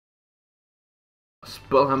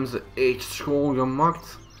spel hebben ze echt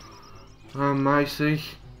schoongemaakt. En mij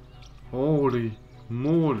zeg. Holy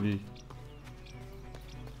moly.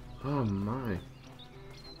 Oh my.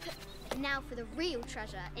 Now for the real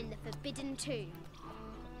treasure in the forbidden tomb.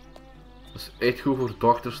 Dat is echt goed voor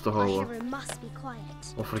dochters te Our houden. hero must be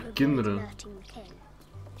quiet. Of voor to avoid kinderen. alerting the king.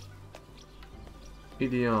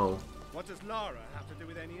 Ideaal. What does Lara have to do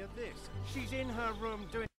with any of this? She's in her room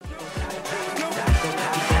doing...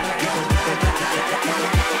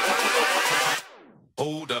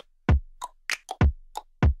 Hold up.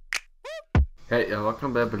 Hey,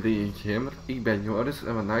 welkom bij Belegen Gamer. Ik ben Joris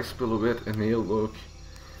en vandaag spelen we weer een heel leuk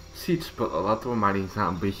schietspel. Laten we maar eens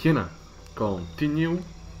aan beginnen. Continue.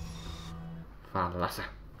 Verlassen.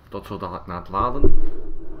 Tot zo dadelijk na het laden.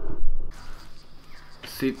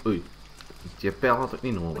 Schiet, oei. Die pijl had ik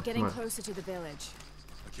niet nodig. Getting Maar... closer to the village.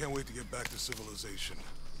 I can't wait to get back to civilization.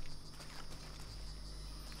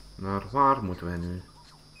 Naar waar moeten wij nu?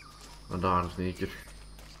 Maar daar zeker.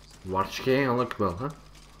 Waarschijnlijk wel, hè?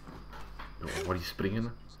 Oh, waar die springen,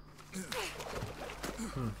 hè?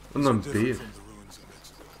 En een beer.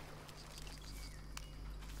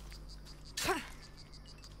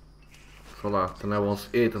 Voilà, dan hebben we ons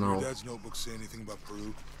eten al.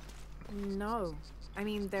 No. I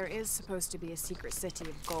mean, there is supposed to be a secret city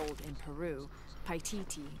of gold in Peru.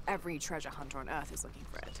 Paititi. Every treasure hunter on Earth is looking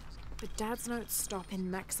for it. But Dad's notes stop in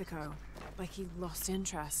Mexico. Like he lost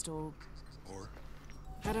interest or...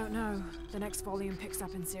 I don't know. The next volume picks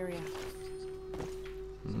up in Syria.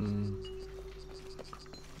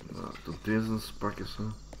 Nou, tot deze pakken ze.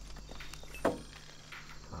 Nou,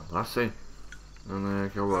 laat ze. Dan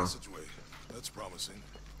gaan we. That's promising.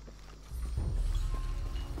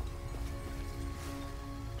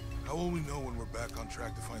 How will we know when we're back on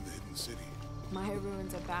track to find the hidden city? Maya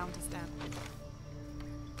ruins are bound to stand.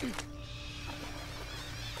 I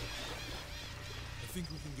think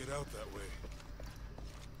we can get out that way.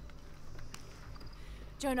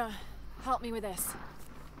 Jonah, help me with this.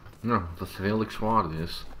 Nou, dat is redelijk zwaar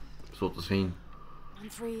dus. Zo te zien.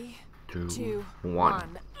 3, 2, 2, 1. 1.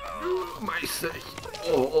 Maar zeg.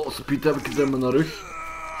 Oh, speed heb ik het in mijn rug.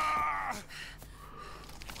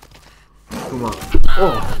 Kom maar.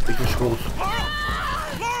 Oh, ik ben schoot.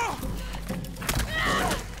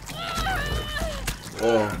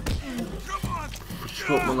 Oh.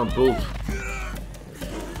 Verschot me naar bult.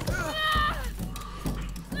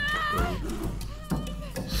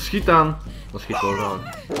 Schiet aan. Dat schiet wel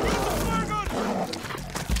raar.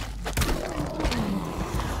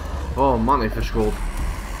 Oh man, ik verschoot.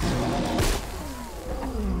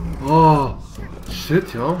 Oh,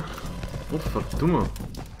 shit ja. Wat verdomme.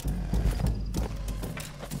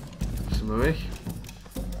 Is ze maar weg?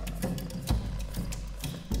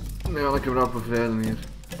 Nee, had ik hem nou bevrijden hier.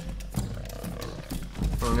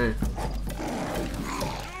 Oh nee.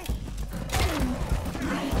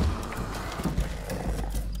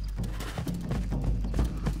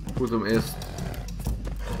 Moet hem eerst.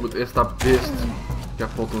 Moet eerst dat beest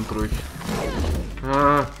kapot en terug.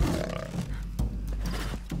 Ah.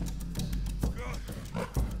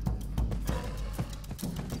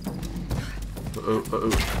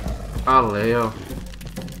 Allee ja.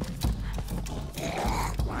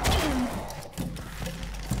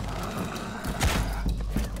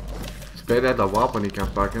 Spijt dat dat wapen niet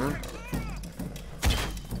kan pakken, hè.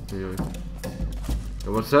 Oei.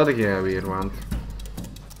 En wat zeg jij weer, want...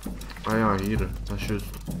 Ah ja, hier, dat is juist.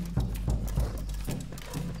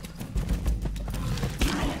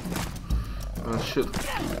 Ah shit.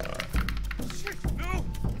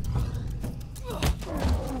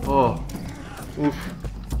 Oh. Oef.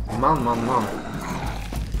 Man.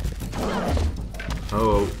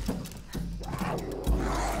 Oh.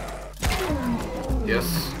 Yes.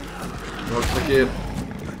 Nog eens een keer.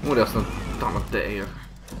 Oeh, dat is een tamme tijger.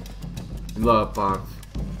 Luipaard.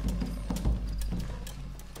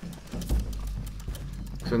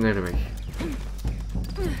 Ik ben er weg.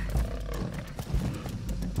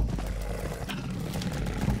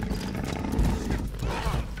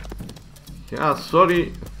 Ja,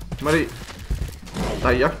 sorry. Maar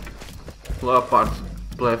dat jachtluipaard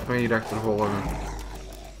blijft me hier achtervolgen.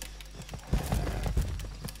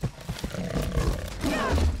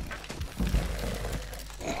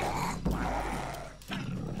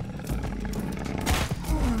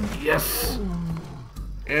 Yes!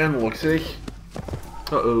 Eindelijk zeg.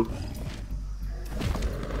 Uh-oh.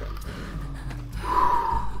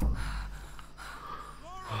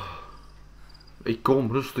 Ik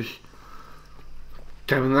kom rustig.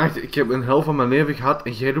 Ik heb een helft van mijn leven gehad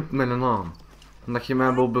en jij roept mijn naam. Omdat je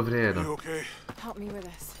mij wilt bevrijden. Help me with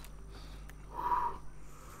this.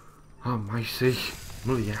 Oh my zeg.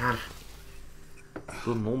 Miljard.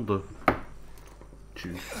 De nonden.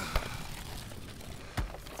 Tjus.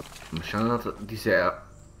 Maar chance dat die zei...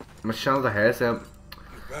 Maar chance dat hij zei...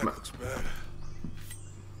 Your back looks bad.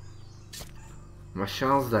 Maar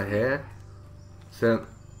chance dat hij... zijn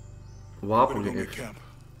wapen Better go heeft. make camp.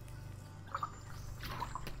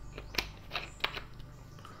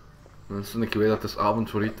 Mensen, ik weet dat het is avond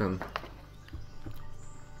voor iets en...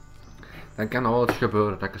 Dan kan er wel iets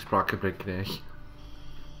gebeuren dat ik een spraakgebrek krijg.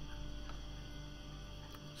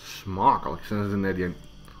 Smakelijk, zijn ze net die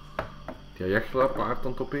jachtluipaard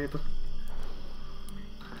aan het opeten?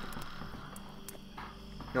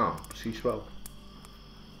 Ja, precies wel.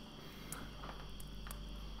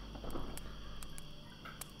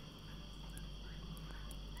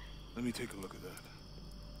 Let me take a look at that.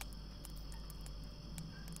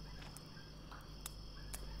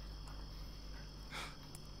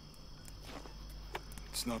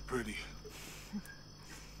 It's not pretty.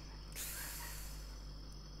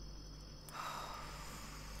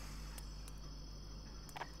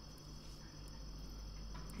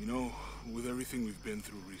 You know, with everything we've been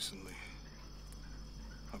through recently,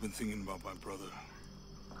 I've been thinking about my brother.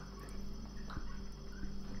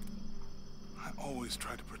 I always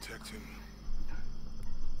try to protect him.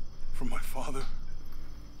 From my father.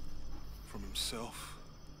 From himself.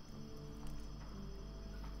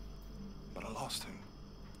 But I lost him.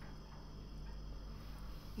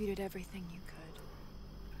 You did everything you could.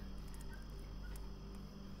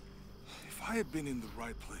 If I had been in the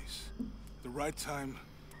right place, the right time,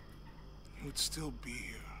 he would still be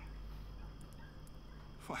here.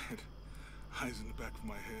 If I had eyes in the back of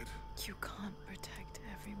my head. You can't protect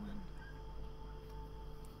everyone.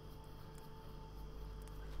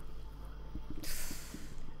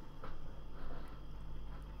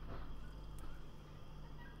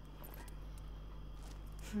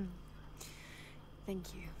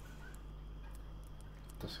 Thank you.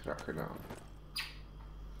 Dat is graag gedaan.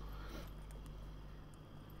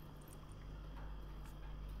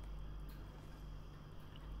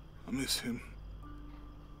 I miss him.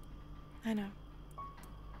 I know.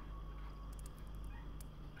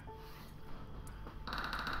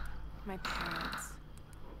 My parents.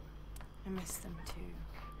 I miss them too.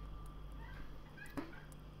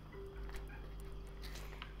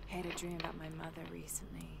 I had a dream about my mother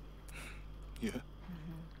recently. Yeah?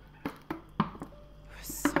 It was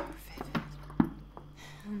so vivid.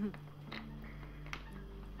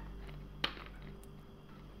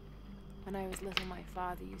 When I was little, my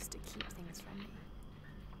father used to keep things from me.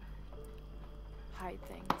 Hide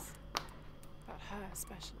things. About her,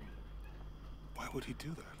 especially. Why would he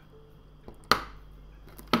do that?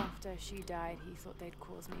 After she died, he thought they'd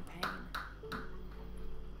cause me pain.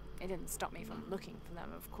 It didn't stop me from looking for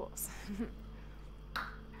them, of course.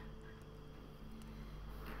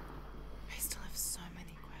 I still have so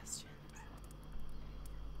many questions.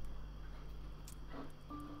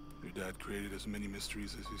 Your dad created as many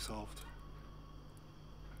mysteries as he solved.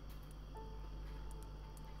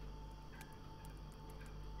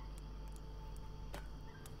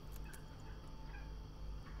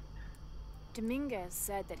 Dominguez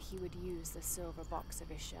said that he would use the silver box of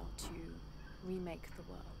his shell to remake the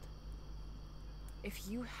world. If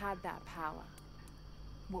you had that power,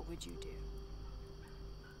 what would you do?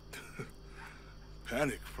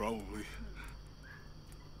 Panic, probably.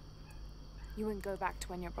 You wouldn't go back to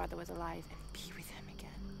when your brother was alive and be with him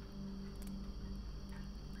again.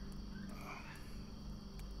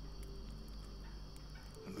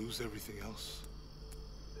 And lose everything else?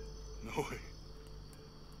 No way.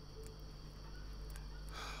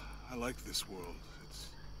 I like this world.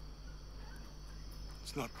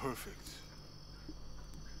 It's not perfect.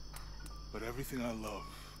 But everything I love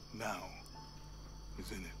now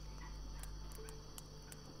is in it.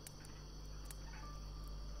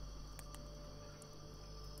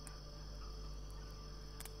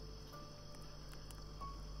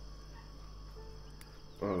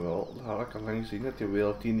 Maar wel, dat had ik al lang gezien dat die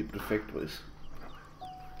wereld hier niet perfect was.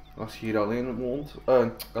 Als je hier alleen woont,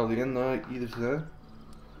 alleen ieder zijn.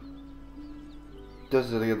 Dus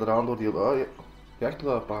zit je eraan door die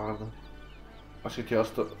jachtluipaarden. Als je het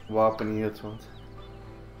juiste wapen niet hebt, want...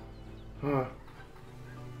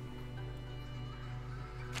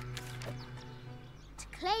 To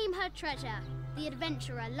claim her treasure, the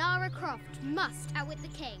adventurer Lara Croft must outwit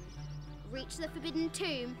the king, reach the forbidden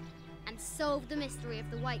tomb, and solve the mystery of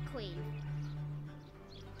the White Queen.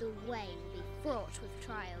 The way will be fraught with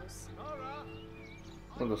trials.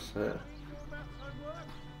 Wat is dat?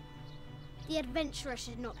 The adventurer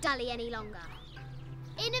should not dally any longer.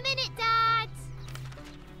 In a minute, Dad!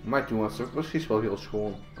 Maar toen was ze ook precies wel heel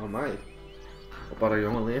schoon. Amai. Op haar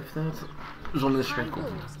jonge leeftijd. zon is High gaan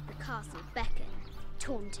komen. walls of the castle beckon,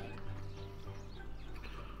 taunting.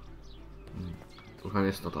 We gaan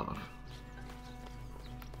eerst naar daar.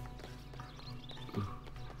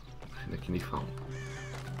 Misschien dat je niet van.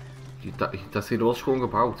 Dat is hier wel schoon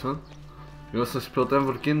gebouwd, hè? Joris, een speeltuin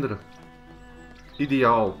voor kinderen.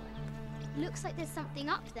 Ideaal. Looks like there's something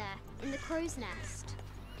up there in the crow's nest.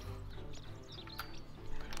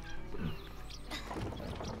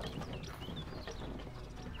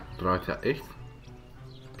 Draait ja echt?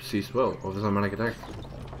 Precies wel. Of is dat maar gedacht?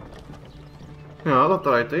 Ja, dat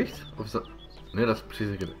draait echt. Of is dat... Nee, dat is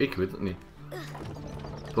precies wat ik weet het niet.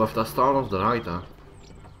 Blijft dat staan of draait dat?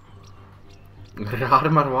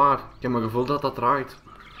 Raar maar waar. Ik heb mijn gevoel dat dat draait.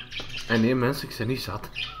 En nee mensen, ik ben niet zat.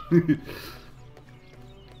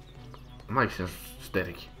 Maar ik ben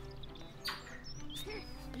sterk.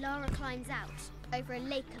 Lara climbs out over a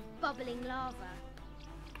lake of bubbling lava.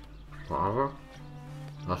 Lava?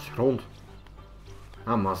 Dat is grond.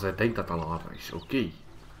 Ah, maar zij denkt dat dat lava is. Oké.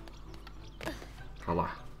 Voilà.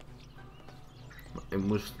 Maar ik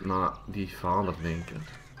moest naar die vader denken.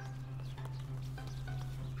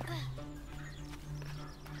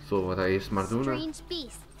 Zo, wat hij eerst maar doen. Hè. Strange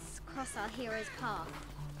beasts cross our hero's path.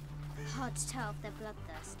 Hard to tell if they're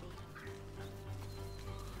bloodthirsty.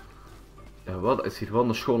 Ja, wat is hier wel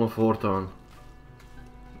een schone voortuin.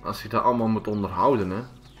 Als je dat allemaal moet onderhouden, hè.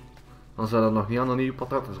 Dan zijn dat nog niet aan de nieuwe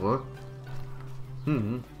patatas, hoor.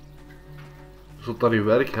 Zodat je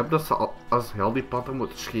werk hebt, dat ze als je al die patten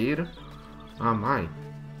moet scheren. Ah, mij.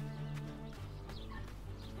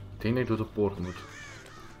 Ik denk dat ik door de poort moet.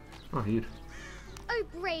 Ah, hier.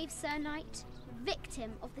 Oh brave Sir Knight,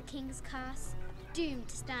 victim of the king's curse, doomed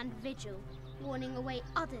to stand vigil, warning away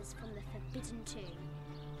others from the forbidden tomb.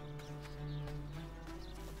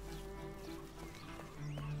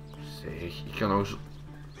 Zeg, ik kan nou zo...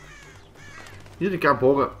 Hier, ik kan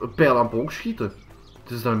boven een pijl aan boog schieten.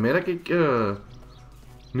 Dus dan merk ik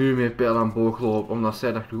nu met pijl aan boog loop, omdat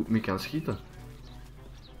zij daar goed mee kan schieten.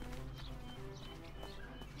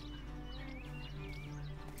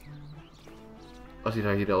 Als je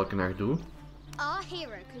dat hier elke nacht doet. Our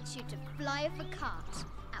hero could shoot a fly of a cart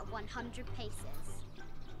at 100 paces.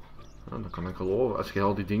 Ja, dat kan ik geloven. Als je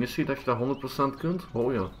al die dingen ziet, dat je dat 100% kunt.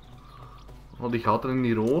 Oh ja. Oh, die gaat er in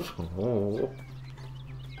die roos. Oh.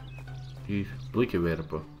 Hier, blikken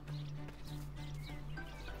werpen.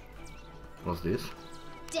 Wat is dit?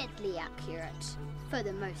 Deadly accurate, for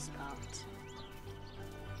the most part.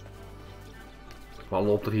 Wat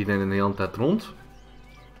loopt er hier de hele tijd rond?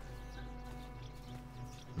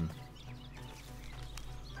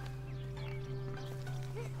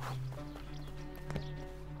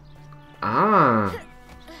 Ah, dat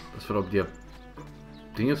is voor op die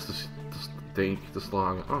dingen te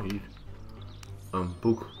slagen. Ah, hier. Een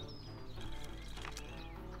boek.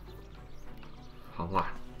 Voilà.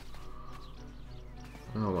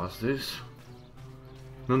 Nou, wat is dit?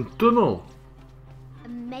 Een tunnel.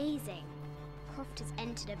 Amazing. Croft has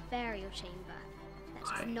entered a burial chamber that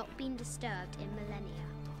has not been disturbed in millennia.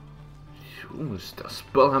 Jongens, dat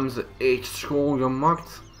spel hebben ze echt schoon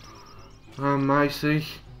gemaakt. En mij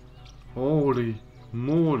zeg. Holy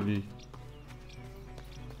moly.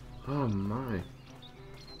 Oh my.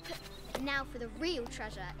 Now for the real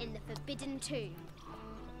treasure in the forbidden tomb.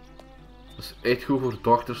 Dat is echt goed voor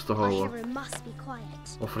dochters te Our houden. hero must be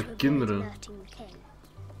quiet. Of voor to avoid kinderen. alerting the king.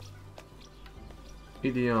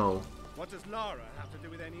 Ideaal. What does Lara have to do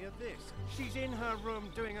with any of this? She's in her room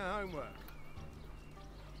doing her homework.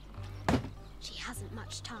 She hasn't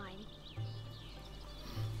much time.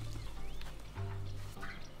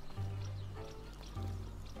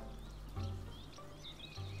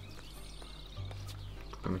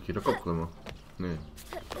 Kan ik hier ook opklimmen? Nee.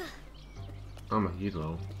 Ah, maar hier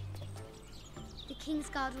wel. The King's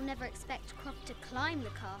Guard will never expect Croft to climb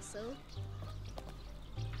the castle.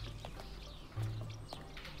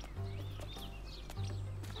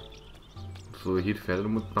 Zullen we hier verder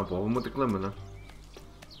naar boven moeten klimmen, hè?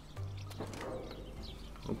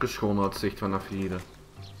 Ook een schoon uitzicht vanaf hier. Hè.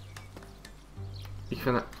 Ik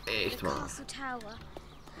vind het echt The waar. castle tower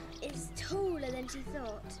is taller than she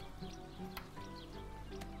thought.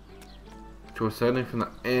 Ik zou zeggen, ik vind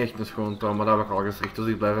dat echt een schoon toon, maar dat heb ik al gezegd, dus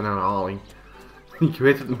ik blijf in herhaling. Ik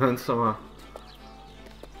weet het mensen, maar...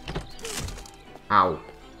 Auw.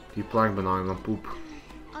 Die plank bijna in mijn poep.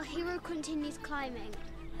 Our hero continues climbing,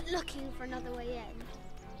 looking for another way in.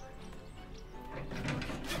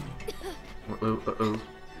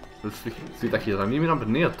 Rustig. Zie dat je daar niet meer naar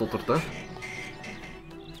beneden tottert, hè.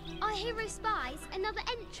 Our hero spies another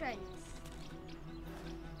entrance.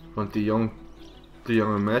 Want die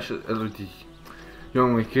jonge meisjes, die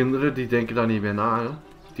jonge kinderen, die denken daar niet bij na, hè.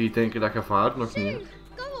 Die denken dat gevaar nog niet. Shoo,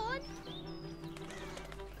 go on.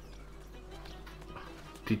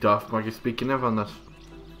 Die darf maar gespikken hè, van dat.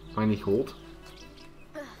 Maar niet goed.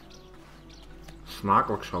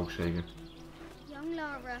 Smakelijk zou ik zeggen. Young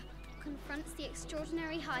Lara confronts the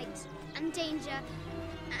extraordinary height and danger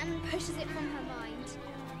and pushes it from her mind.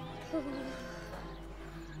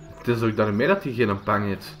 Het is ook daarmee dat hij geen pang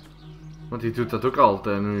heeft. Want die doet dat ook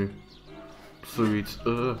altijd nu. Zoiets.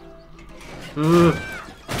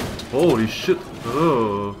 Holy shit.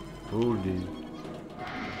 Holy.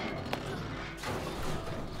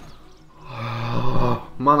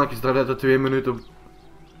 Mannetjes, daar heeft het 2 minuten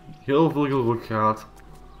heel veel geluk gehad.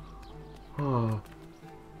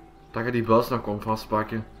 Dat je die buis nog kon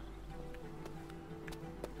vastpakken.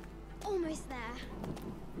 Almost there.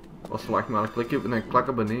 Als slag maar een klikje en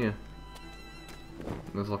klakken beneden.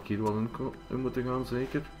 Dan zal ik hier wel in moeten gaan,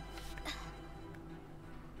 zeker.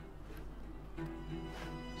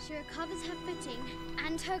 She recovers her footing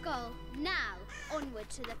and her goal. Now,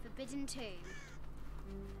 onward to the forbidden tomb.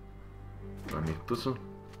 Nou, niet tussen.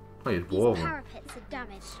 Oh, hier These boven. parapets are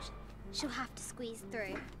damaged. She'll have to squeeze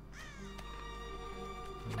through.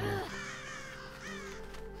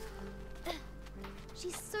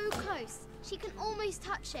 She's so close. She can almost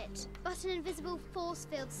touch it, but an invisible force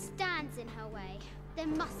field stands in her way. There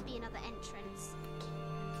must be another entrance.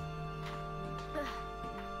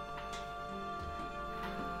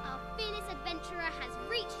 Our fearless adventurer has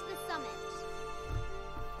reached the summit.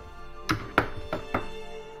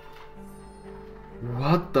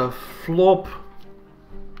 What the flop?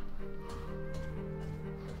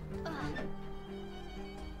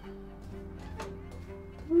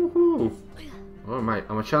 Woehoe. Oh my,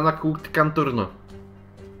 maar tja dat ik ook kan turnen.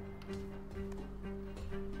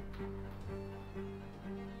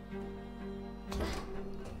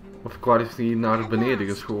 Of ik is die naar beneden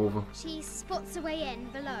geschoven. She spots a way in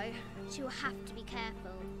below. She will have to be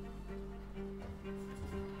careful.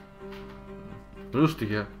 Rustig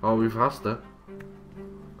hè, hou je vast hè.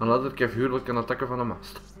 En laat ik even huurlijk een attacken van de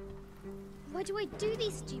mast. Why do I do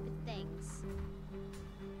these stupid things?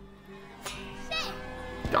 Shit!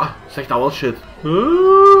 Ja, zeg dat wel shit.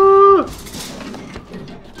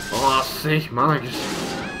 Oh zeg mannetjes.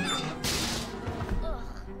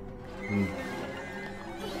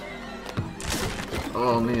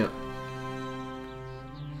 Oh nee.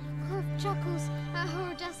 Corp chuckles at her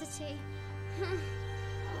audacity.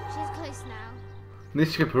 She's close now.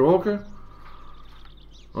 Niets gebroken.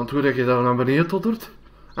 Want hoe dat je daar naar beneden tottert?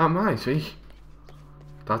 Ah, maar zeg.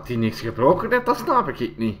 Dat hij niks gebroken heeft, dat snap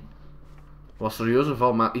ik niet. Was serieus een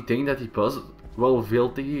val, maar ik denk dat die buis wel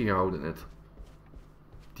veel tegengehouden heeft.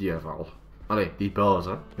 Die val. Allee, die buis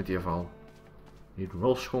hè, met die val. Hier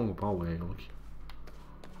wel schoon gebouw eigenlijk.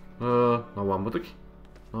 Nou waar moet ik?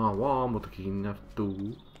 Nou waar moet ik hier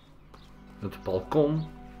naartoe? Het balkon.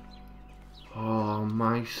 Oh,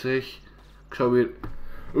 maar zeg. Ik zou weer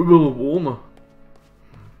willen wonen.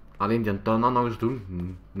 Alleen die tuin dan nog eens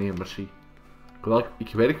doen? Nee, merci.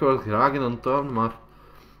 Ik werk wel graag in een tuin, maar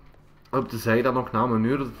op de zij dan nog na een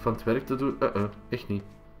uur van het werk te doen? Echt niet.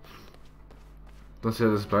 Dan zijn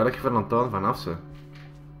dus blij dat je van een tuin vanaf bent.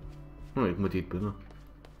 Oh, ik moet hier binnen.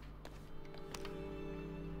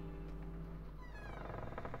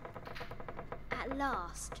 At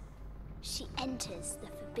last, she enters the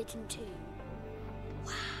forbidden tomb.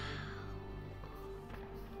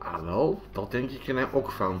 Wel, dat denk ik er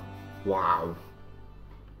ook van. Wauw.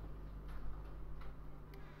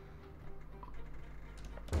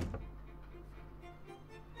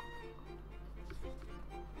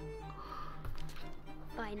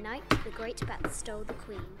 By night, the great bat stole the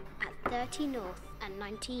queen at 30 north and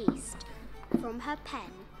 90 east. From her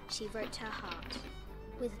pen, she wrote her heart.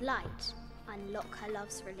 With light, unlock her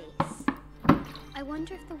love's release. I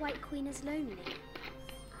wonder if the White Queen is lonely.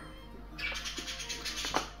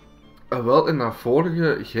 Wel, in dat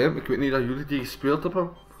vorige game, ik weet niet dat jullie die gespeeld hebben.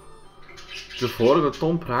 De vorige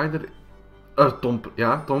Tomb Raider.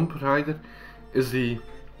 Tomb Raider is die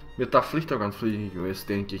met dat vliegtuig aan het vliegen geweest,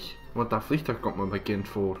 denk ik. Want dat vliegtuig komt me bekend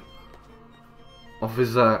voor. Of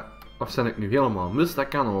is dat. Of zijn ik nu helemaal mis? Dat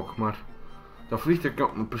kan ook, maar. Dat vliegtuig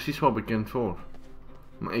komt me precies wel bekend voor.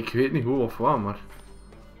 Maar ik weet niet hoe of wat, maar.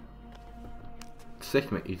 Het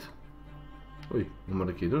zegt me iets. Oei, wat moet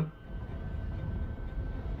ik hier doen?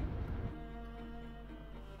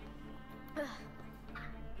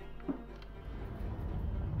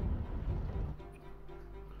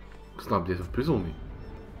 Ik snap deze puzzel niet.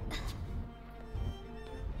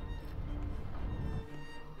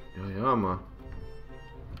 Ja, maar.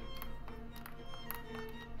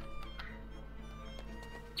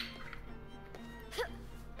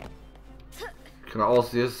 ga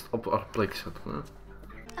alles eerst op haar plek zetten. Hè?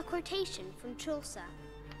 A quotation from Chaucer.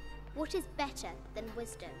 What is better than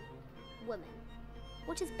wisdom? Woman.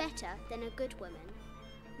 What is better than a good woman?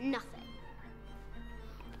 Nothing.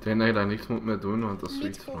 Ik denk dat je daar niks moet mee doen, want dat is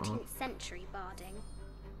zoiets van... Mid-14th century barding.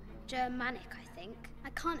 Germanic, I think. I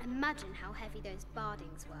can't imagine how heavy those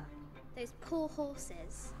bardings were. Those poor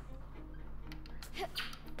horses.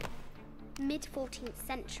 Mid-14th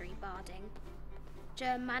century barding.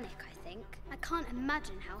 Germanic, I think. I can't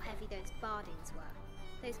imagine how heavy those bardings were.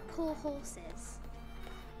 Those poor horses.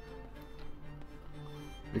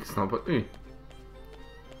 Ik snap het niet.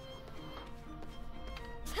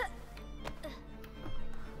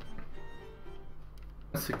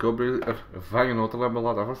 Ik hoop dat jullie ervan genoten hebben.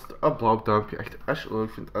 Laat alvast een blauw duimpje achter als je het leuk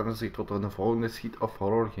vindt. En dan zie ik tot in de volgende schiet of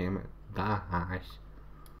horror gamer. Dag.